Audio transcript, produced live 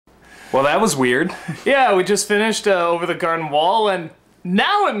Well, that was weird. Yeah, we just finished Over the Garden Wall, and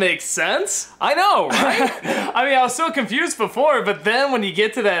now it makes sense. I know, right? I mean, I was so confused before, but then when you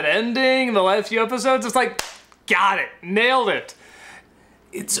get to that ending, the last few episodes, it's like, got it, nailed it.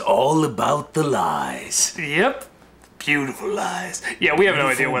 It's all about the lies. Yep. Beautiful lies. Yeah, we have no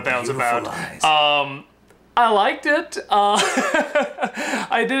idea what that was about. Lies. I liked it.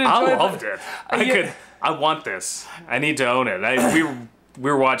 I did enjoy it. I loved it. I want this. I need to own it. We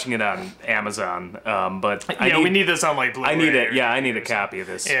were watching it on Amazon, but we need this on like Blu-ray. I need it. Yeah, I need a copy of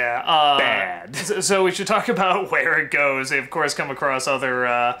this. Yeah. Bad. So we should talk about where it goes. They of course come across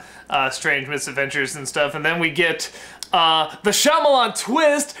other strange misadventures and stuff, and then we get the Shyamalan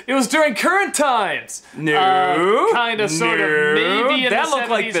twist. It was during current times. No. Kind of, sort of, maybe in that the looked 70s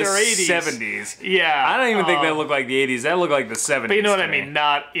like the or 80s. 70s. Yeah. I don't even think that looked like the 80s. That looked like the 70s. But you know what I mean?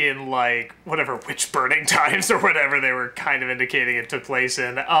 Not in like whatever witch burning times or whatever they were kind of indicating it took place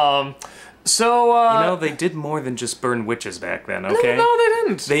in. They did more than just burn witches back then, okay? No, they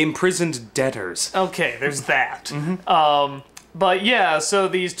didn't. They imprisoned debtors. Okay, there's that. But yeah, so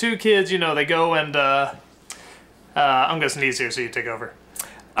these two kids, they go and I'm gonna sneeze here, so you take over.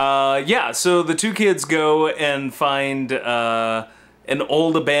 So the two kids go and find an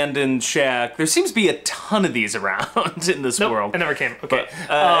old abandoned shack. There seems to be a ton of these around in this world. It never came. Okay.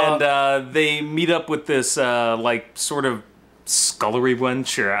 And they meet up with this sort of scullery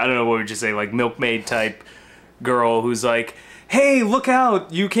wench, or I don't know, what would you say, like milkmaid type girl who's like, hey, look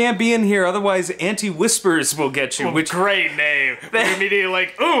out, you can't be in here, otherwise Auntie Whispers will get you. Which great name. You're immediately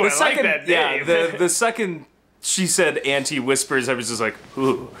like, ooh, like that name. Yeah, the second she said Auntie Whispers, I was just like,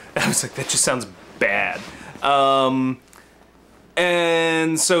 ooh. I was like, that just sounds bad.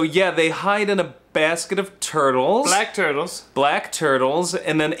 And so, yeah, they hide in a basket of turtles. Black turtles.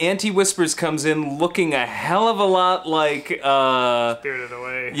 And then Auntie Whispers comes in looking a hell of a lot like... Spirited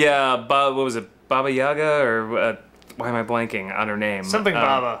Away. Yeah, what was it? Baba Yaga? Or why am I blanking on her name? Something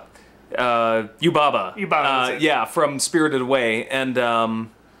Baba. Yubaba. Yubaba. Yeah, from Spirited Away. And,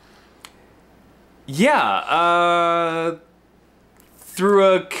 through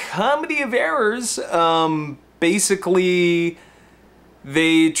a comedy of errors, basically...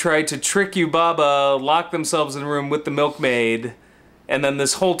 they tried to trick Yubaba, lock themselves in a room with the milkmaid, and then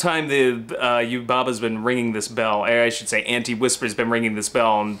this whole time Yubaba's been ringing this bell. I should say Auntie Whisper's been ringing this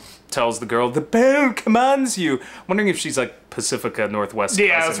bell and tells the girl, the bell commands you. I'm wondering if she's like Pacifica Northwest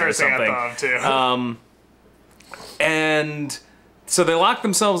cousin or something. I thought too. And so they lock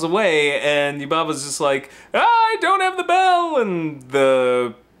themselves away, and Yubaba's just like, I don't have the bell, and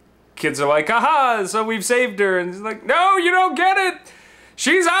the kids are like, aha, so we've saved her, and he's like, no, you don't get it.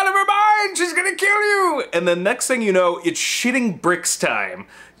 She's out of her mind! She's gonna kill you! And the next thing you know, it's shitting bricks time.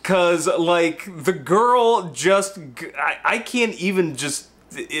 Cause, like, the girl just... I can't even just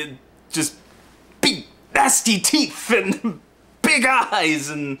big, nasty teeth and big eyes,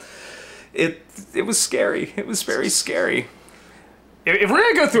 and it was scary. It was very scary. If we're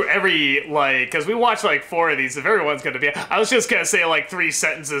gonna go through every, because we watched, 4 of these, if everyone's gonna be... I was just gonna say, 3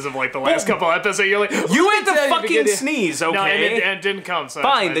 sentences of, the last couple episodes. You're like... You had the fucking sneeze, okay? No, and it didn't come, so...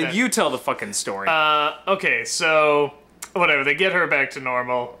 Fine, then you tell the fucking story. Okay, so... Whatever, they get her back to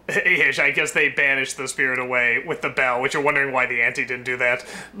normal. Ish, I guess they banished the spirit away with the bell, which you're wondering why the auntie didn't do that.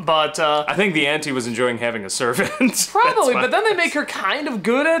 But, I think the auntie was enjoying having a servant. Probably, but then they make her kind of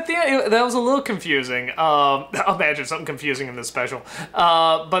good at the end. That was a little confusing. I'll imagine something confusing in this special.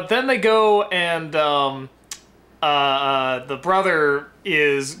 But then they go and, the brother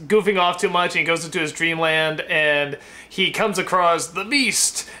is goofing off too much, and he goes into his dreamland, and he comes across the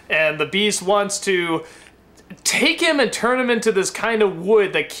Beast, and the Beast wants to take him and turn him into this kind of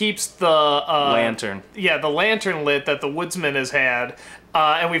wood that keeps the... lantern. Yeah, the lantern lit that the woodsman has had.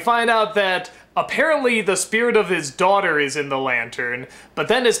 And we find out that apparently the spirit of his daughter is in the lantern, but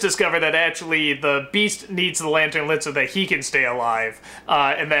then it's discovered that actually the Beast needs the lantern lit so that he can stay alive,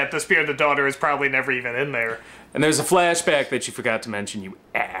 and that the spirit of the daughter is probably never even in there. And there's a flashback that you forgot to mention, you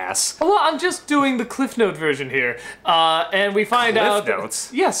ass. Well, I'm just doing the Cliff Note version here. And we find out... Cliff Notes?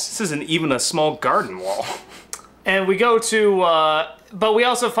 Yes. This isn't even a small garden wall. And we go to... but we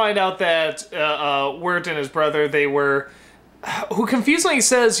also find out that Wirt and his brother, they were... Who confusingly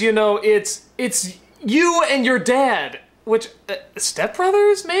says, it's you and your dad. Which,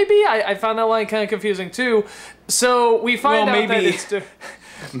 stepbrothers, maybe? I found that line kind of confusing, too. So we find out that it's...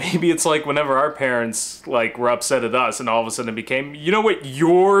 Maybe it's like whenever our parents were upset at us, and all of a sudden it became, you know what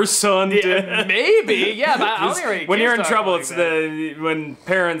your son did? Maybe, yeah. But I don't hear when you're in trouble, it's when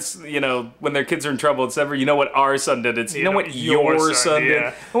parents, when their kids are in trouble, it's never, you know what our son did. It's, you know what your son did? You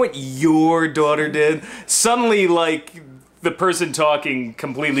know what your daughter did? Suddenly, the person talking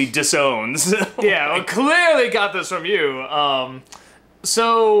completely disowns. Yeah, well, clearly got this from you.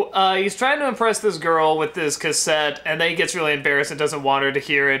 So he's trying to impress this girl with this cassette, and then he gets really embarrassed and doesn't want her to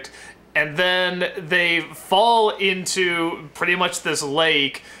hear it. And then they fall into pretty much this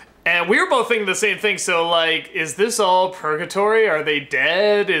lake. And we were both thinking the same thing. So, like, is this all purgatory? Are they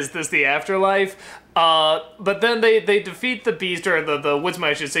dead? Is this the afterlife? But then they defeat the beast, or the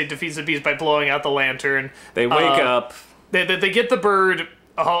woodsman, I should say, defeats the beast by blowing out the lantern. They wake up. They get the bird,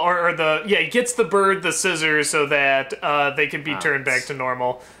 he gets the bird the scissors so that they can be turned back to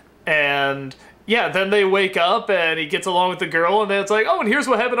normal. And yeah, then they wake up and he gets along with the girl, and then it's like, oh, and here's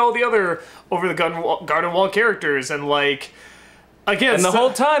what happened to all the other Over the Garden Wall characters, and like. Again, and the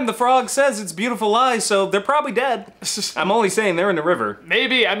whole time the frog says it's beautiful lies, so they're probably dead. I'm only saying they're in the river.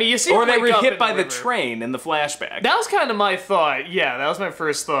 Maybe. I mean, you see, or they were hit by the the train in the flashback. That was kind of my thought. Yeah, that was my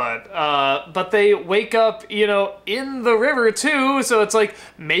first thought. But they wake up, in the river too. So it's like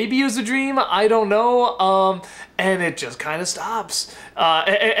maybe it was a dream. I don't know. And it just kind of stops.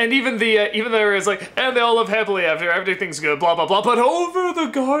 And even there is like, and they all live happily after everything's good, blah blah blah. But over the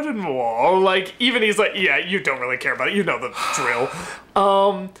garden wall, like even he's like, yeah, you don't really care about it. You know the drill.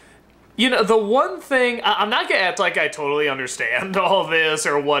 The one thing, I'm not gonna act like I totally understand all this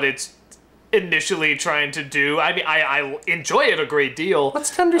or what it's initially trying to do. I mean, I enjoy it a great deal. What's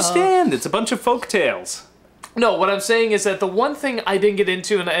to understand? It's a bunch of folk tales. No, what I'm saying is that the one thing I didn't get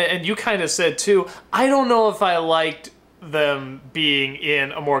into, and you kind of said too, I don't know if I liked them being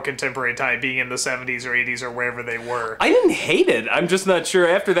in a more contemporary time, being in the 70s or 80s or wherever they were. I didn't hate it. I'm just not sure.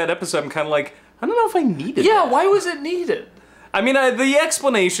 After that episode, I'm kind of like, I don't know if I needed Yeah, that. why was it needed? I mean, the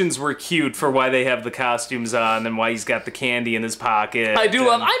explanations were cute for why they have the costumes on and why he's got the candy in his pocket. I do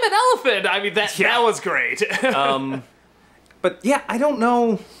love, I'm an elephant! I mean, that was great. But yeah, I don't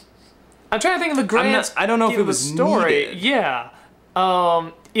know. I'm trying to think of the grand I don't know if it was story. needed. Yeah.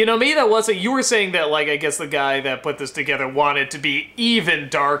 Maybe that wasn't. You were saying that, like, I guess the guy that put this together wanted to be even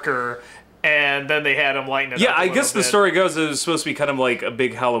darker, and then they had him lighten it up. Yeah, I guess the story goes it was supposed to be kind of like a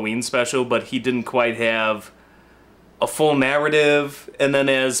big Halloween special, but he didn't quite have a full narrative. And then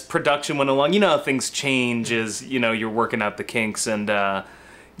as production went along, you know how things change as, you're working out the kinks. And,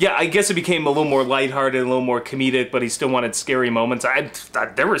 yeah, I guess it became a little more lighthearted, a little more comedic, but he still wanted scary moments.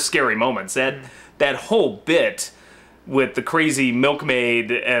 There were scary moments. That whole bit with the crazy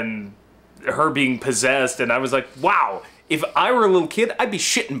milkmaid and her being possessed, and I was like, wow, if I were a little kid, I'd be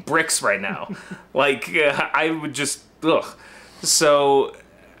shitting bricks right now. I would just, ugh. So,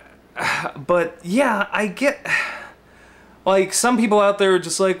 but yeah, I get, like, some people out there are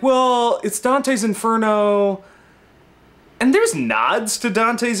just like, well, it's Dante's Inferno. And there's nods to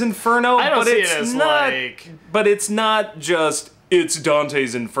Dante's Inferno, I don't but see it's it as not. like. But it's not just it's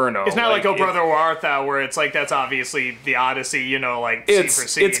Dante's Inferno. It's not like Oh Brother Where Art Thou, where it's like that's obviously the Odyssey, scene for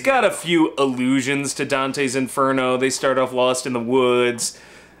scene. It's got a few allusions to Dante's Inferno. They start off lost in the woods.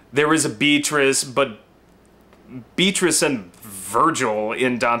 There is a Beatrice, but Beatrice and Virgil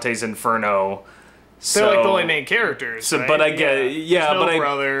in Dante's Inferno. They're like the only main characters. So, right? but I guess, yeah, There's no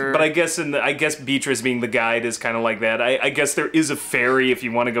brother. But I guess I guess Beatrice being the guide is kind of like that. I guess there is a ferry if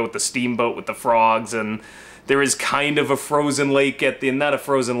you want to go with the steamboat with the frogs, and there is kind of a frozen lake not a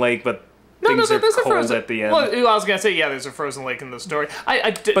frozen lake, but things are cold at the end. Well, I was gonna say, yeah, there's a frozen lake in the story.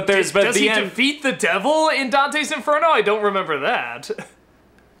 Does he defeat the devil in Dante's Inferno? I don't remember that.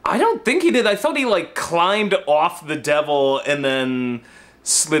 I don't think he did. I thought he climbed off the devil and then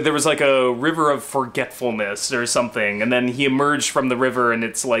slid. There was like a river of forgetfulness or something, and then he emerged from the river, and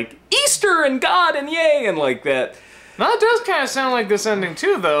it's like Easter and God and yay and like that. That does kind of sound like this ending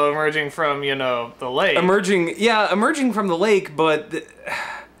too, though, emerging from the lake. Emerging from the lake, but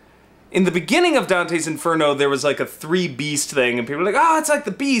in the beginning of Dante's Inferno, there was like a 3 beast thing, and people were like, oh, it's like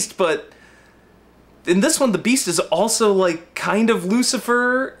the Beast, but in this one, the Beast is also like kind of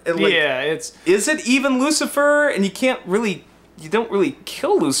Lucifer. Is it even Lucifer? And you don't really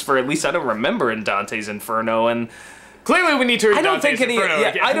kill Lucifer. At least I don't remember in Dante's Inferno. And clearly, we need to read Dante's Inferno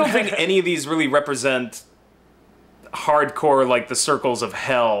again. I don't think any of these really represent hardcore like the circles of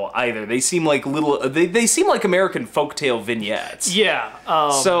hell either. They seem like they seem like American folktale vignettes. Yeah.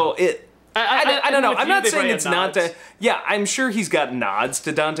 So I don't know. I'm not saying it's nods. not. Yeah, I'm sure he's got nods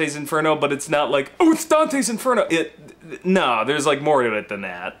to Dante's Inferno, but it's not like, oh, it's Dante's Inferno. No, there's like more to it than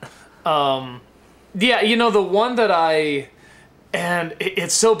that. Yeah, the one that and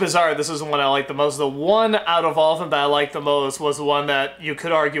it's so bizarre, this is the one I like the most. The one out of all of them that I liked the most was the one that you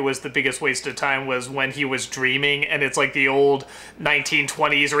could argue was the biggest waste of time, was when he was dreaming, and it's like the old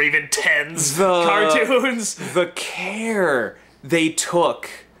 1920s or even 10s cartoons. The care they took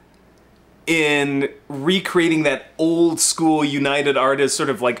in recreating that old school United Artists sort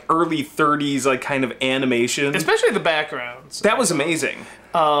of like early 30s like kind of animation. Especially the backgrounds. That was amazing.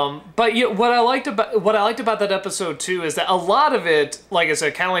 But what I liked about that episode too is that a lot of it, like I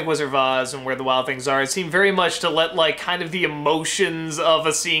said, kind of like Wizard of Oz and Where the Wild Things Are, it seemed very much to let like kind of the emotions of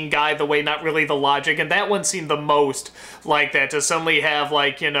a scene guide the way, not really the logic. And that one seemed the most like that, to suddenly have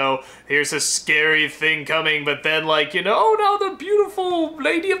like, you know, here's a scary thing coming, but then like, you know, oh no, the beautiful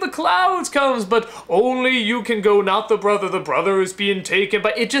Lady of the Clouds comes, but only you can go, not the brother is being taken.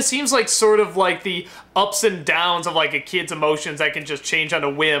 But it just seems like sort of like the ups and downs of like a kid's emotions that can just change on a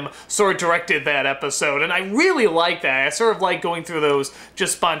whim sort of directed that episode, and I really like that. I sort of like going through those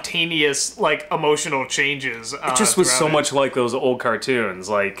just spontaneous like emotional changes. It just was so much like those old cartoons,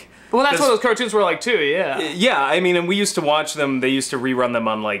 like. Well, that's what those cartoons were like too, yeah. Yeah, I mean, and we used to watch them. They used to rerun them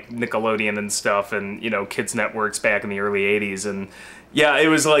on like Nickelodeon and stuff, and you know, kids networks back in the early '80s, and yeah, it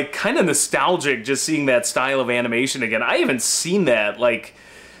was like kind of nostalgic just seeing that style of animation again. I haven't seen that like.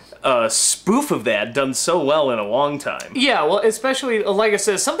 Spoof of that done so well in a long time. Yeah, well, especially like I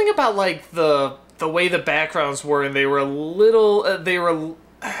said, something about like the way the backgrounds were, and they were a little they were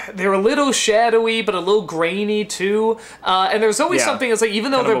a little shadowy, but a little grainy too. And there's always something that's like,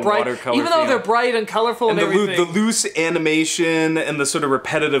 even though they're bright, they're bright and colorful and everything, the loose animation and the sort of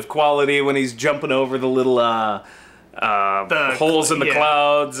repetitive quality when he's jumping over the little the holes in the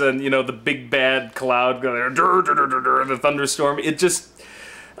clouds, and you know, the big bad cloud going the thunderstorm. It just.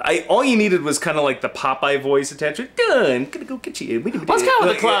 All you needed was kind of like the Popeye voice attached. I'm gonna go get you. Well, that's kind of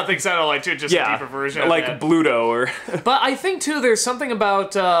what the cloud thing sounded like too, just a deeper version. Like of that. Bluto or. But I think too, there's something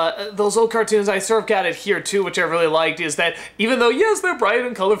about those old cartoons. I sort of got it here too, which I really liked. Is that even though yes, they're bright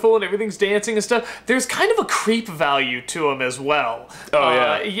and colorful and everything's dancing and stuff, there's kind of a creep value to them as well. Oh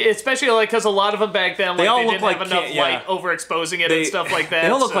yeah. Especially like because a lot of them back then, like, they didn't have enough light overexposing it and stuff like that. They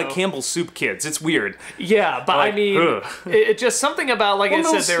all look like Campbell's Soup kids. It's weird. Yeah, but like, I mean, it just something about like I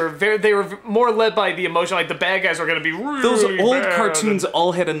said, they were more led by the emotion, like the bad guys were going to be really Those old bad. cartoons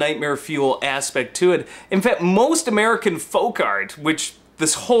all had a nightmare fuel aspect to it. In fact, most American folk art, which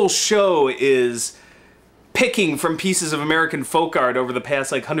this whole show is picking from pieces of American folk art over the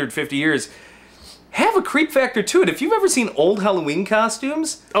past like 150 years, have a creep factor to it. If you've ever seen old Halloween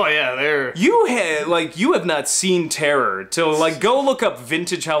costumes, oh yeah, you have not seen terror till like go look up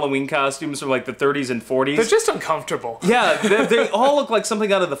vintage Halloween costumes from like the 30s and 40s. They're just uncomfortable. Yeah, they all look like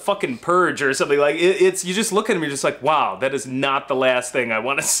something out of the fucking Purge or something. Like it's you just look at them, you're just like, wow, that is not the last thing I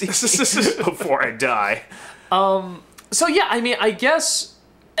want to see before I die. So yeah, I mean, I guess.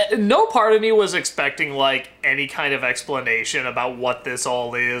 No part of me was expecting like any kind of explanation about what this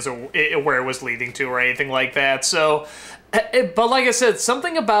all is or where it was leading to or anything like that. So, but like I said,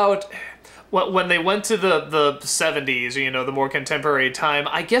 something about when they went to the 70s, you know, the more contemporary time,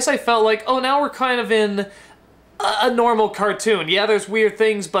 I guess I felt like, oh, now we're kind of in a normal cartoon. Yeah, there's weird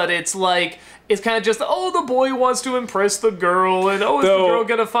things, but it's like, it's kind of just, oh, the boy wants to impress the girl, and oh, is the girl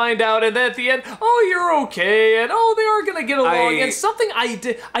gonna find out? And then at the end, oh, you're okay, and oh, they are gonna get along. And something I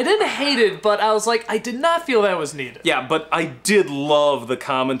didn't hate it, but I was like, I did not feel that was needed. Yeah, but I did love the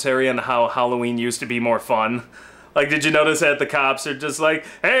commentary on how Halloween used to be more fun. Like, did you notice that the cops are just like,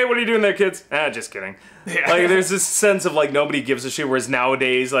 hey, what are you doing there, kids? Ah, just kidding. Yeah. Like, there's this sense of, like, nobody gives a shit, whereas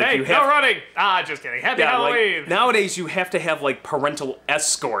nowadays, like, hey, you have... no running! Ah, just kidding. Happy Halloween! Like, nowadays, you have to have, like, parental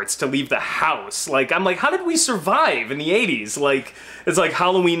escorts to leave the house. Like, I'm like, how did we survive in the 80s? Like, it's like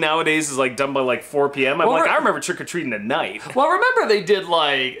Halloween nowadays is, like, done by, like, 4 p.m. I'm like, I remember trick-or-treating at night. Well, remember they did,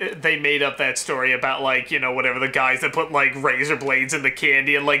 like, they made up that story about, like, you know, whatever, the guys that put, like, razor blades in the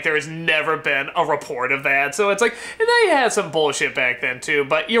candy, and, like, there's never been a report of that. So it's like, and they had some bullshit back then, too.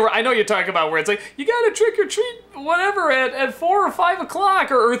 But I know you're talking about where it's like, you gotta trick-or-treat whatever at 4 or 5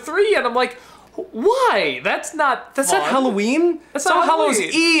 o'clock or 3, and I'm like, why? That's not Halloween. That's not All Hallows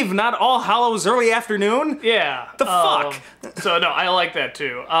Eve, not All Hallows early afternoon. Yeah. The fuck. So no, I like that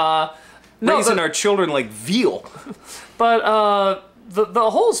too. Raising our children like veal. But the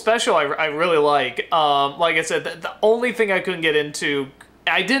whole special I really like. Like I said, the only thing I couldn't get into,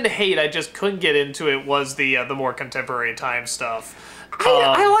 I didn't hate, I just couldn't get into it, was the more contemporary time stuff.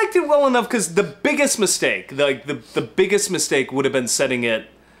 I liked it well enough because the biggest mistake, like the biggest mistake would have been setting it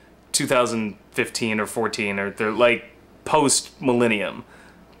 2015 or 14 or like post-millennium.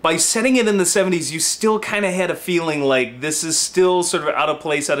 By setting it in the 70s, you still kind of had a feeling like this is still sort of out of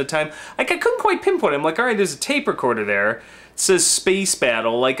place, out of time. Like, I couldn't quite pinpoint it. I'm like, all right, there's a tape recorder there. It says Space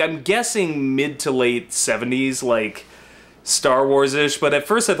Battle. Like, I'm guessing mid to late 70s, like, Star Wars-ish, but at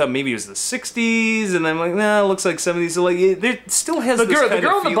first I thought maybe it was the 60s, and I'm like, nah, it looks like 70s. So like, it still has The this girl, kind the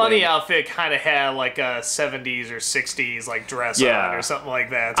girl of in the bunny feeling. outfit kind of had like a 70s or 60s like dress Yeah. on or something like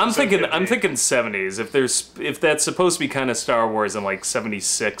that. So I'm it thinking could be. 70s. If that's supposed to be kind of Star Wars in like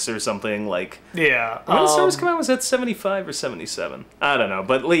 76 or something, like Yeah. when did Star Wars come out? Was that 75 or 77? I don't know,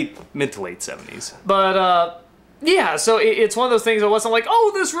 but mid to late 70s. But, yeah, so it's one of those things that wasn't like,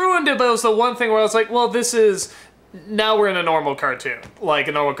 oh, this ruined it, but it was the one thing where I was like, well, this is... Now we're in a normal cartoon. Like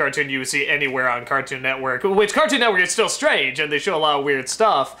a normal cartoon you would see anywhere on Cartoon Network, which Cartoon Network is still strange, and they show a lot of weird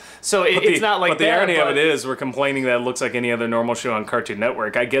stuff, so it's not like but the that, irony of it is, we're complaining that it looks like any other normal show on Cartoon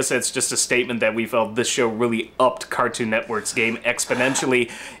Network. I guess that's just a statement that we felt this show really upped Cartoon Network's game exponentially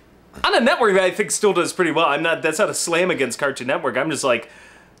on a network that I think still does pretty well. That's not a slam against Cartoon Network. I'm just like,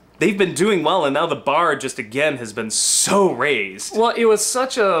 they've been doing well, and now the bar just again has been so raised. Well, it was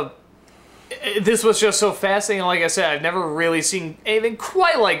such a... This was just so fascinating. Like I said, I've never really seen anything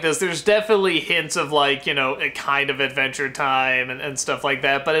quite like this. There's definitely hints of, like, you know, a kind of Adventure Time and stuff like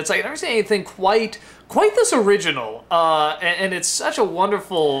that, but it's like, I've never seen anything quite this original. And it's such a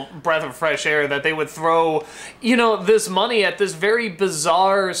wonderful breath of fresh air that they would throw, you know, this money at this very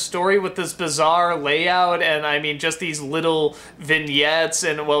bizarre story with this bizarre layout, and I mean, just these little vignettes,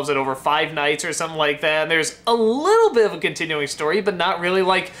 and what was it, over 5 nights or something like that, and there's a little bit of a continuing story, but not really.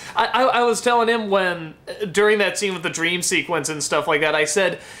 Like, I was telling him when, during that scene with the dream sequence and stuff like that, I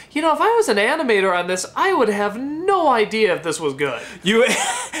said, you know, if I was an animator on this, I would have no idea if this was good. You,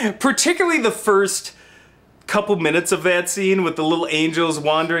 particularly the first couple minutes of that scene with the little angels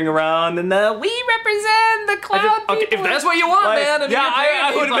wandering around, and we represent the cloud Okay, people. if that's what you want, Like, man. I mean, yeah, you're I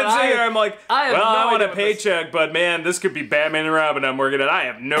paying would me, have been but sitting there. I'm like, I have well, no I want idea a what this- paycheck, but man, this could be Batman and Robin I'm working at. I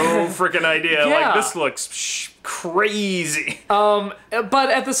have no freaking idea. Yeah. Like, this looks crazy. But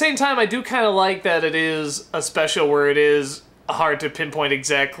at the same time, I do kind of like that it is a special where it is hard to pinpoint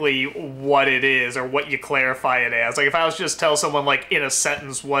exactly what it is or what you clarify it as. Like, if I was just tell someone, like, in a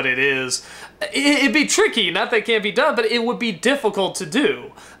sentence what it is, it'd be tricky. Not that it can't be done, but it would be difficult to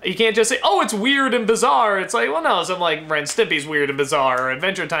do. You can't just say, oh, it's weird and bizarre. It's like, well, no, something like Ren Stimpy's weird and bizarre, or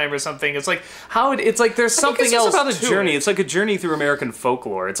Adventure Time or something. It's like, it's like there's something It's else about a to journey. it. It's like a journey through American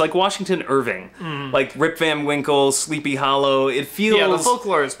folklore. It's like Washington Irving, like Rip Van Winkle, Sleepy Hollow. It feels Yeah, the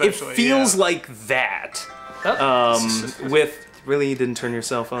folklore especially, It feels yeah. like that. Oh. With really, you didn't turn your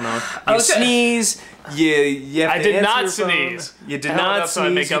cell phone off. I You was- sneeze. You have I to did answer not your phone. sneeze. You did Hell, not that's what I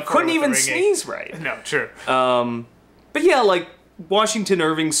make sneeze. You up for couldn't with even the ringing. sneeze right. No, true. But yeah, like Washington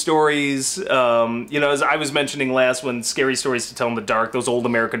Irving stories. You know, as I was mentioning last, when Scary Stories to Tell in the Dark, those old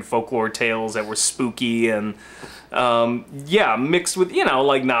American folklore tales that were spooky and yeah, mixed with, you know,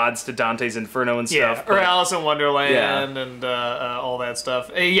 like nods to Dante's Inferno and Yeah, stuff. or but- Alice in Wonderland Yeah. and all that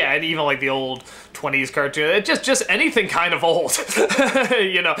stuff. Yeah, and even like the old 20s cartoon. Just anything kind of old.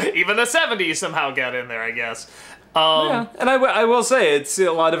 You know, even the 70s somehow got in there, I guess. Yeah, and I will say, it's a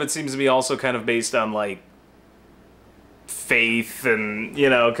lot of it seems to be also kind of based on, like, faith, and, you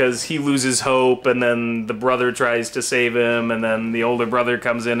know, because he loses hope, and then the brother tries to save him, and then the older brother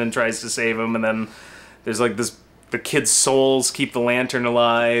comes in and tries to save him, and then there's, like, the kid's souls keep the lantern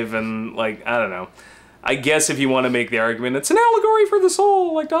alive, and, like, I don't know. I guess if you want to make the argument, it's an allegory for the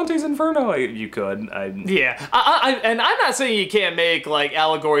soul, like Dante's Inferno, you could. Yeah, and I'm not saying you can't make like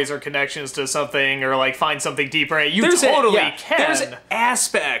allegories or connections to something or like find something deeper in it. You totally can. There's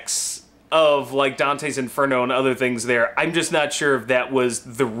aspects of like Dante's Inferno and other things there. I'm just not sure if that was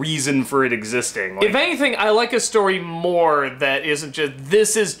the reason for it existing. Like, If anything, I like a story more that isn't just,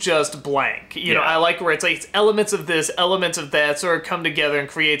 this is just blank. You know, Yeah. I like where it's like, it's elements of this, elements of that, sort of come together and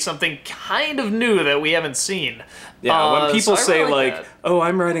create something kind of new that we haven't seen. yeah, when people so I say really like, that. "Oh,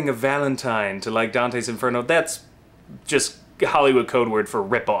 I'm writing a Valentine to like Dante's Inferno," that's just Hollywood code word for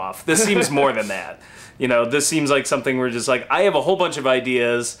ripoff. This seems more than that. You know, this seems like something where just like, I have a whole bunch of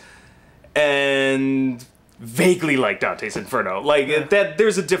ideas and vaguely like Dante's Inferno. Like that,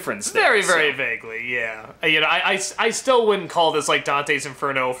 there's a difference there. Very, so. very vaguely, yeah. You know, I still wouldn't call this like Dante's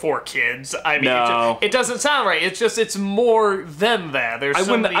Inferno for kids. I mean, No. it doesn't sound right. It's more than that. There's I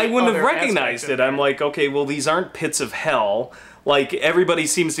so wouldn't many have other recognized aspects in it. I'm there. like, okay, well, these aren't pits of hell. Like, everybody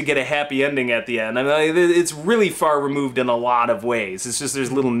seems to get a happy ending at the end. I mean, it's really far removed in a lot of ways. It's just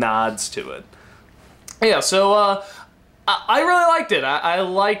there's little nods to it. Yeah, so I really liked it. I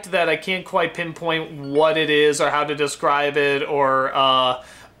liked that I can't quite pinpoint what it is or how to describe it or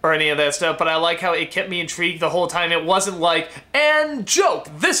any of that stuff, but I like how it kept me intrigued the whole time. It wasn't like, and joke,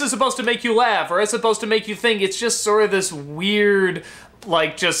 this is supposed to make you laugh or it's supposed to make you think. It's just sort of this weird,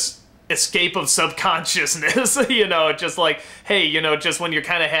 like, just escape of subconsciousness, you know, just like, hey, you know, just when you're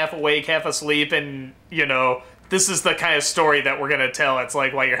kind of half awake, half asleep, and, you know, this is the kind of story that we're gonna tell. It's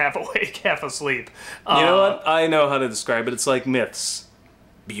like while you're half awake, half asleep. You know what? I know how to describe it. It's like myths.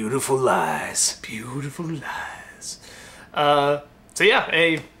 Beautiful lies. Beautiful lies. So yeah,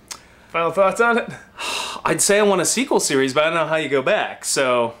 any final thoughts on it? I'd say I want a sequel series, but I don't know how you go back.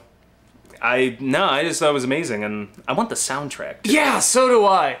 So, I just thought it was amazing, and I want the soundtrack too. Yeah, so do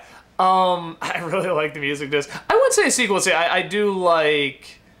I. I really like the music disc. I wouldn't say a sequel. I do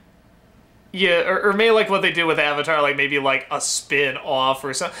like, yeah, or maybe like what they do with Avatar, like maybe like a spin-off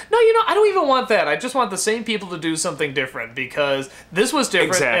or something. No, I don't even want that. I just want the same people to do something different, because this was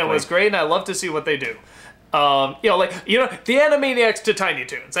different and it was great, and I love to see what they do. The Animaniacs to Tiny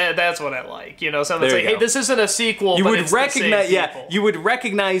Toons. That's what I like. Something's like, hey, this isn't a sequel. You but would it's recognize, the same people. you would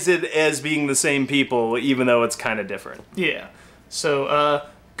recognize it as being the same people, even though it's kind of different. Yeah. So,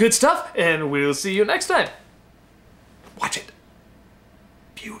 good stuff, and we'll see you next time. Watch it.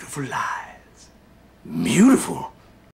 Beautiful lies. Beautiful.